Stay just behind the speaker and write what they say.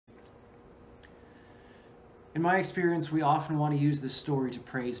In my experience, we often want to use this story to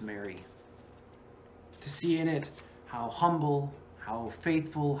praise Mary, to see in it how humble, how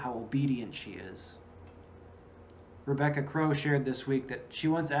faithful, how obedient she is. Rebecca Crow shared this week that she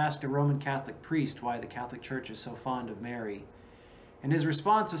once asked a Roman Catholic priest why the Catholic Church is so fond of Mary, and his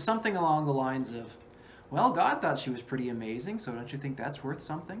response was something along the lines of, "Well, God thought she was pretty amazing, so don't you think that's worth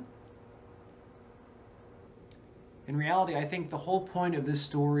something?" In reality, I think the whole point of this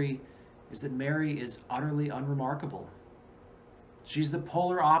story is that Mary is utterly unremarkable. She's the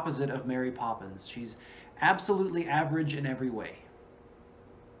polar opposite of Mary Poppins. She's absolutely average in every way.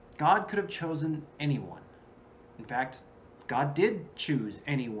 God could have chosen anyone. In fact, God did choose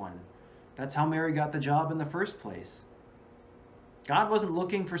anyone. That's how Mary got the job in the first place. God wasn't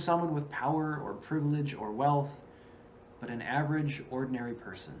looking for someone with power or privilege or wealth, but an average, ordinary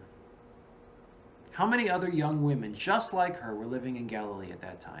person. How many other young women just like her were living in Galilee at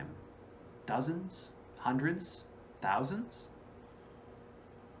that time? Dozens? Hundreds? Thousands?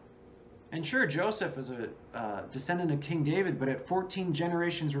 And sure, Joseph is a descendant of King David, but at 14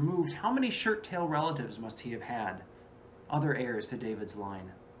 generations removed, how many shirt-tail relatives must he have had? Other heirs to David's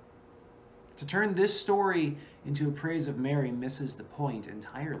line. To turn this story into a praise of Mary misses the point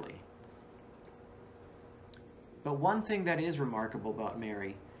entirely. But one thing that is remarkable about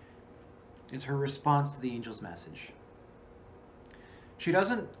Mary is her response to the angel's message. She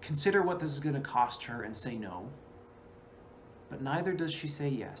doesn't consider what this is going to cost her and say no, but neither does she say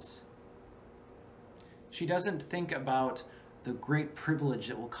yes. She doesn't think about the great privilege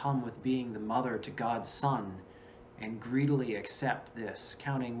that will come with being the mother to God's Son and greedily accept this,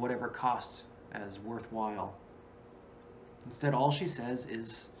 counting whatever cost as worthwhile. Instead, all she says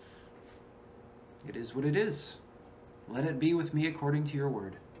is, "It is what it is. Let it be with me according to your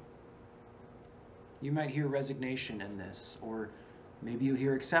word." You might hear resignation in this, or maybe you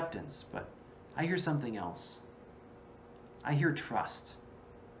hear acceptance, but I hear something else. I hear trust.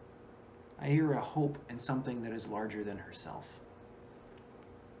 I hear a hope in something that is larger than herself.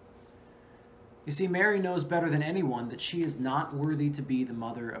 You see, Mary knows better than anyone that she is not worthy to be the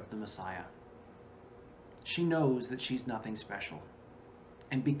mother of the Messiah. She knows that she's nothing special.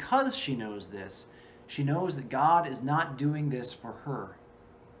 And because she knows this, she knows that God is not doing this for her.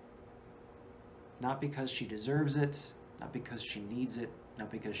 Not because she deserves it, not because she needs it,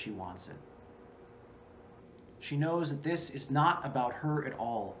 not because she wants it. She knows that this is not about her at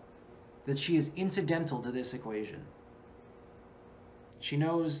all, that she is incidental to this equation. She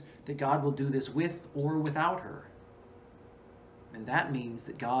knows that God will do this with or without her. And that means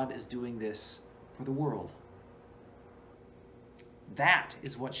that God is doing this for the world. That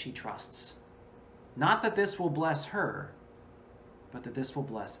is what she trusts. Not that this will bless her, but that this will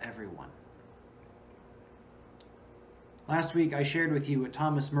bless everyone. Last week, I shared with you what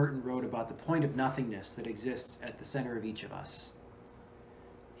Thomas Merton wrote about the point of nothingness that exists at the center of each of us.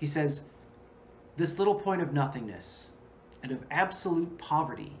 He says, "This little point of nothingness and of absolute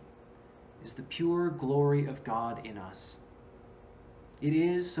poverty is the pure glory of God in us. It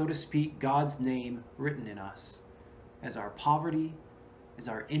is, so to speak, God's name written in us, as our poverty, as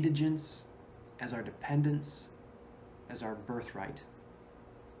our indigence, as our dependence, as our birthright."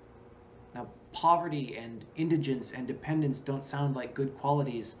 Now, poverty and indigence and dependence don't sound like good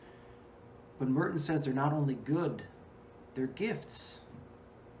qualities, but Merton says they're not only good, they're gifts.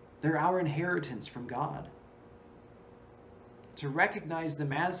 They're our inheritance from God. To recognize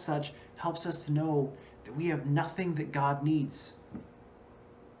them as such helps us to know that we have nothing that God needs.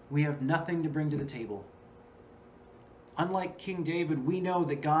 We have nothing to bring to the table. Unlike King David, we know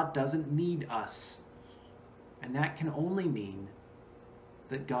that God doesn't need us. And that can only mean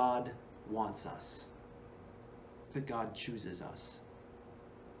that God wants us, that God chooses us.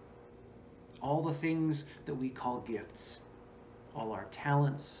 All the things that we call gifts, all our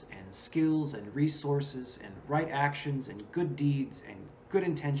talents and skills and resources and right actions and good deeds and good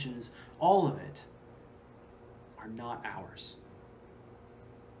intentions, all of it are not ours.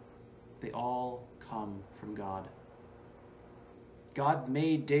 They all come from God. God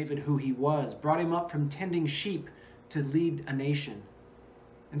made David who he was, brought him up from tending sheep to lead a nation.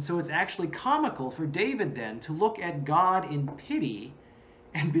 And so it's actually comical for David then to look at God in pity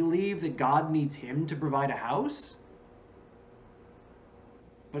and believe that God needs him to provide a house.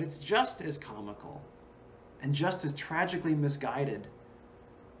 But it's just as comical and just as tragically misguided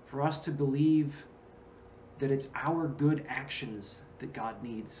for us to believe that it's our good actions that God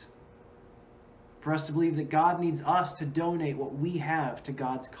needs. For us to believe that God needs us to donate what we have to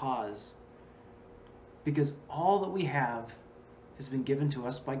God's cause. Because all that we have has been given to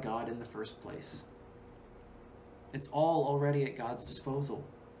us by God in the first place. It's all already at God's disposal.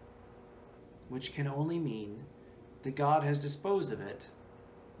 which can only mean that God has disposed of it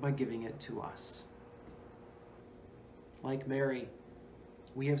by giving it to us. Like Mary,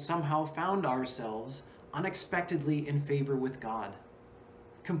 we have somehow found ourselves unexpectedly in favor with God,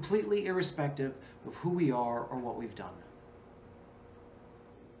 completely irrespective of who we are or what we've done.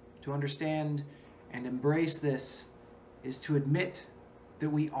 To understand and embrace this is to admit that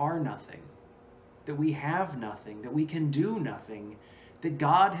we are nothing, that we have nothing, that we can do nothing, that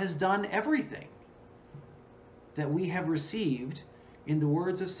God has done everything, that we have received, in the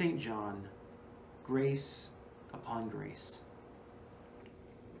words of St. John, grace upon grace.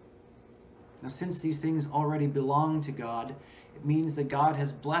 Now, since these things already belong to God, it means that God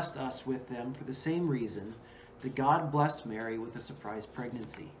has blessed us with them for the same reason that God blessed Mary with a surprise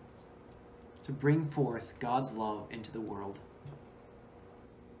pregnancy, to bring forth God's love into the world.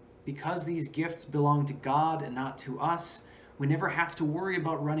 Because these gifts belong to God and not to us, we never have to worry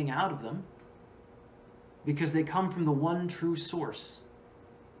about running out of them, because they come from the one true source,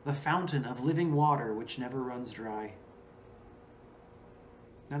 the fountain of living water which never runs dry.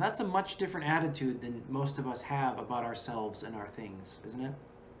 Now that's a much different attitude than most of us have about ourselves and our things, isn't it?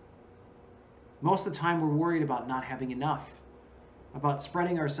 Most of the time we're worried about not having enough, about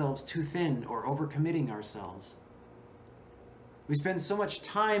spreading ourselves too thin or overcommitting ourselves. We spend so much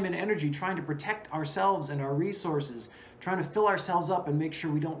time and energy trying to protect ourselves and our resources, trying to fill ourselves up and make sure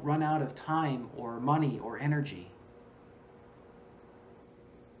we don't run out of time or money or energy.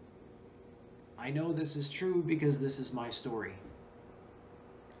 I know this is true because this is my story.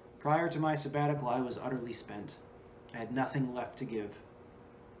 Prior to my sabbatical, I was utterly spent. I had nothing left to give.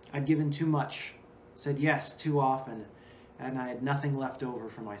 I'd given too much, said yes too often, and I had nothing left over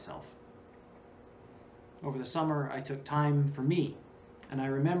for myself. Over the summer, I took time for me, and I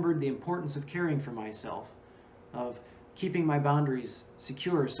remembered the importance of caring for myself, of keeping my boundaries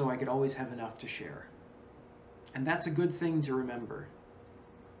secure so I could always have enough to share. And that's a good thing to remember.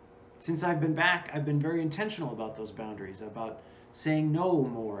 Since I've been back, I've been very intentional about those boundaries, about saying no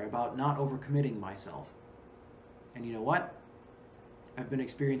more, about not overcommitting myself. And you know what? I've been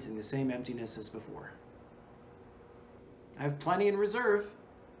experiencing the same emptiness as before. I have plenty in reserve,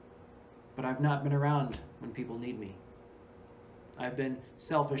 but I've not been around when people need me. I've been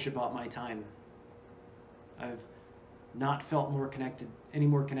selfish about my time. I've not felt any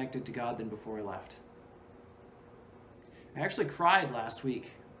more connected to God than before I left. I actually cried last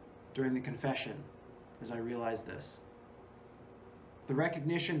week during the confession as I realized this. The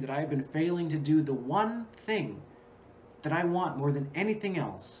recognition that I have been failing to do the one thing that I want more than anything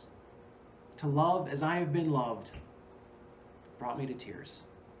else, to love as I have been loved, brought me to tears.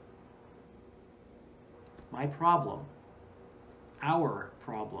 My problem, our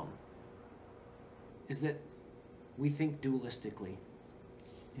problem, is that we think dualistically,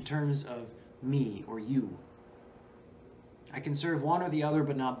 in terms of me or you. I can serve one or the other,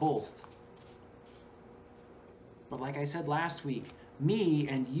 but not both. But like I said last week, me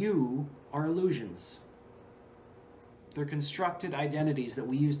and you are illusions. They're constructed identities that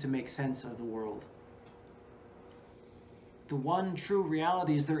we use to make sense of the world. The one true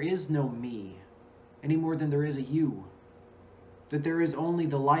reality is there is no me, any more than there is a you. That there is only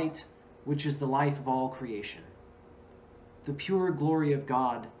the light, which is the life of all creation. The pure glory of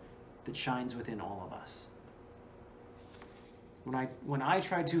God that shines within all of us. When I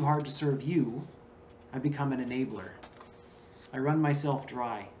try too hard to serve you, I become an enabler. I run myself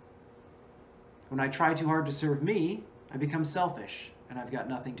dry. When I try too hard to serve me, I become selfish and I've got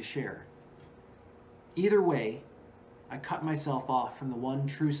nothing to share. Either way, I cut myself off from the one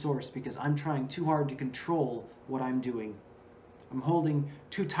true source because I'm trying too hard to control what I'm doing. I'm holding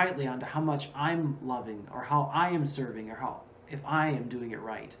too tightly onto how much I'm loving or how I am serving or if I am doing it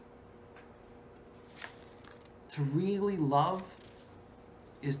right. To really love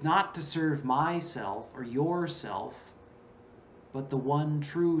is not to serve myself or yourself, but the one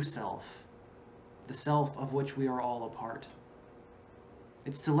true self, the self of which we are all a part.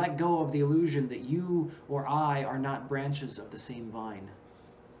 It's to let go of the illusion that you or I are not branches of the same vine,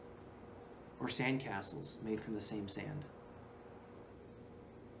 or sandcastles made from the same sand.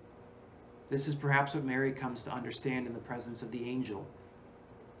 This is perhaps what Mary comes to understand in the presence of the angel,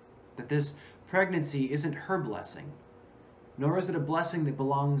 that this pregnancy isn't her blessing, nor is it a blessing that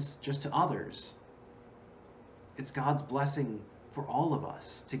belongs just to others. It's God's blessing for all of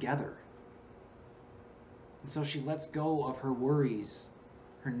us together. And so she lets go of her worries,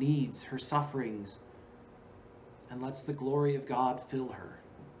 her needs, her sufferings, and lets the glory of God fill her.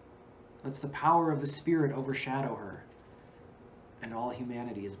 Lets the power of the Spirit overshadow her, and all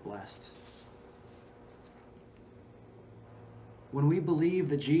humanity is blessed. When we believe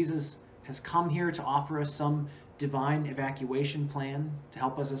that Jesus has come here to offer us some divine evacuation plan to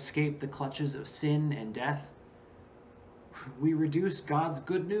help us escape the clutches of sin and death, we reduce God's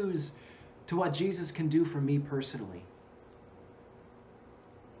good news to what Jesus can do for me personally.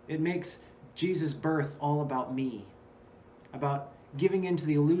 It makes Jesus' birth all about me, about giving into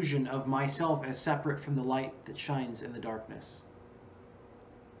the illusion of myself as separate from the light that shines in the darkness.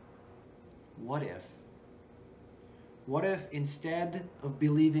 What if? What if instead of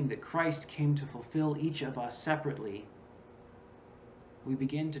believing that Christ came to fulfill each of us separately, we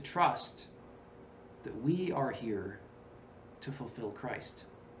begin to trust that we are here to fulfill Christ,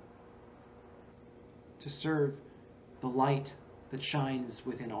 to serve the light that shines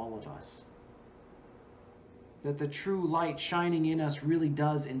within all of us, that the true light shining in us really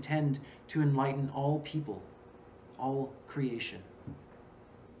does intend to enlighten all people, all creation.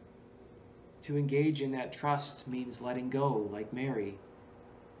 To engage in that trust means letting go, like Mary,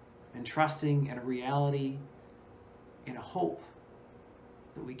 and trusting in a reality, in a hope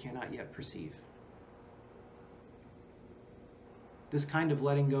that we cannot yet perceive. This kind of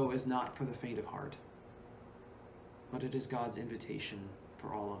letting go is not for the faint of heart, but it is God's invitation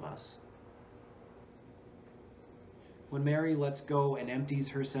for all of us. When Mary lets go and empties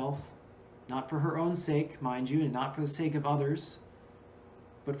herself, not for her own sake, mind you, and not for the sake of others,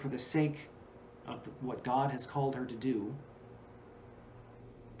 but for the sake of what God has called her to do,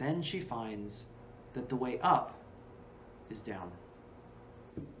 then she finds that the way up is down.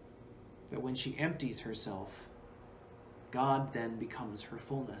 That when she empties herself, God then becomes her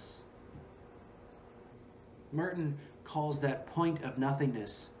fullness. Merton calls that point of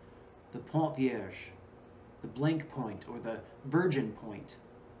nothingness the point vierge, the blank point, or the virgin point,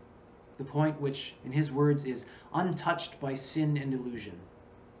 the point which, in his words, is untouched by sin and illusion,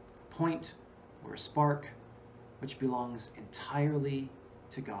 a point or a spark which belongs entirely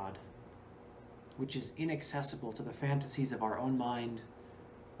to God, which is inaccessible to the fantasies of our own mind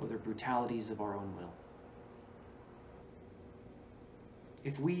or the brutalities of our own will.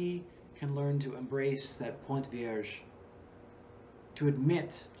 If we can learn to embrace that point vierge, to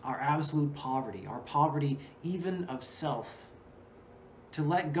admit our absolute poverty, our poverty even of self, to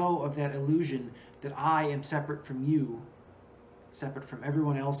let go of that illusion that I am separate from you, separate from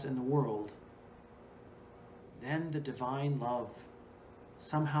everyone else in the world, then the divine love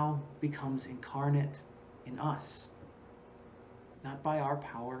somehow becomes incarnate in us. Not by our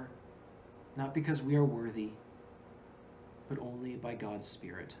power, not because we are worthy, but only by God's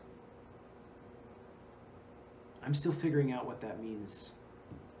Spirit. I'm still figuring out what that means,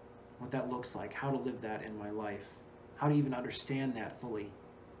 what that looks like, how to live that in my life, how to even understand that fully.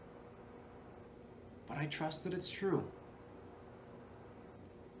 But I trust that it's true.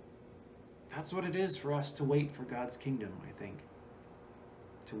 That's what it is for us to wait for God's kingdom, I think.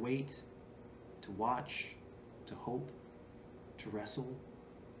 To wait, to watch, to hope, to wrestle,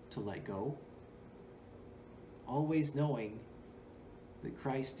 to let go. Always knowing that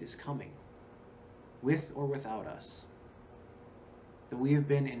Christ is coming, with or without us. That we have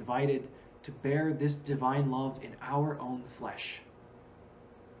been invited to bear this divine love in our own flesh,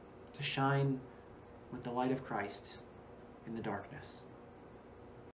 to shine with the light of Christ in the darkness.